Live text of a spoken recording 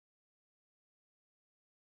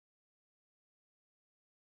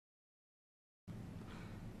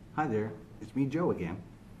Hi there, it's me, Joe, again.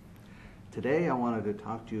 Today I wanted to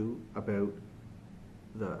talk to you about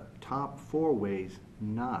the top 4 ways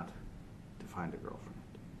not to find a girlfriend.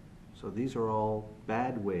 So these are all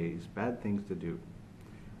bad ways, bad things to do,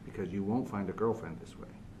 because you won't find a girlfriend this way.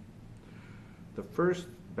 The first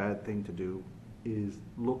bad thing to do is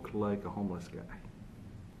look like a homeless guy.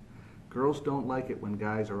 Girls don't like it when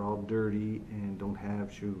guys are all dirty and don't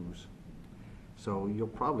have shoes. So you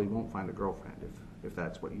probably won't find a girlfriend if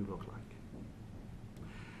that's what you look like.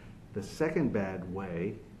 The second bad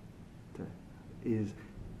way is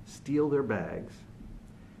steal their bags,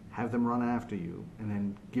 have them run after you, and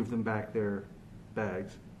then give them back their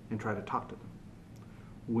bags and try to talk to them.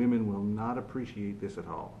 Women will not appreciate this at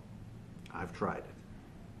all. I've tried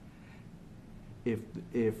it.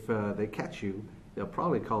 If they catch you, they'll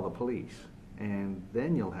probably call the police, and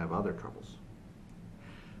then you'll have other troubles.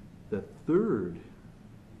 The third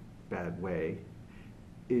bad way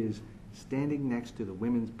is standing next to the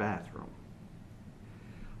women's bathroom.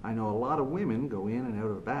 I know a lot of women go in and out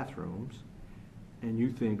of bathrooms, and you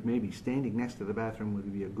think maybe standing next to the bathroom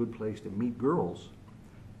would be a good place to meet girls,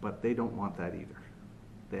 but they don't want that either.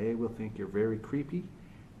 They will think you're very creepy,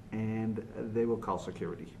 and they will call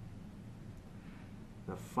security.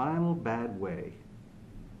 The final bad way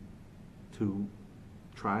to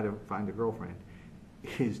try to find a girlfriend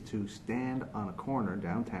is to stand on a corner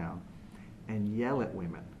downtown and yell at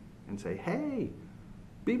women and say, "Hey,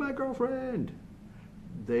 be my girlfriend."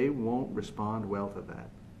 They won't respond well to that.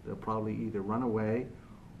 They'll probably either run away,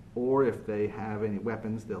 or if they have any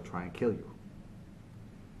weapons, they'll try and kill you.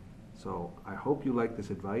 So I hope you like this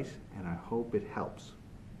advice, and I hope it helps.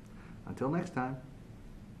 Until next time,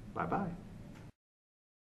 bye-bye.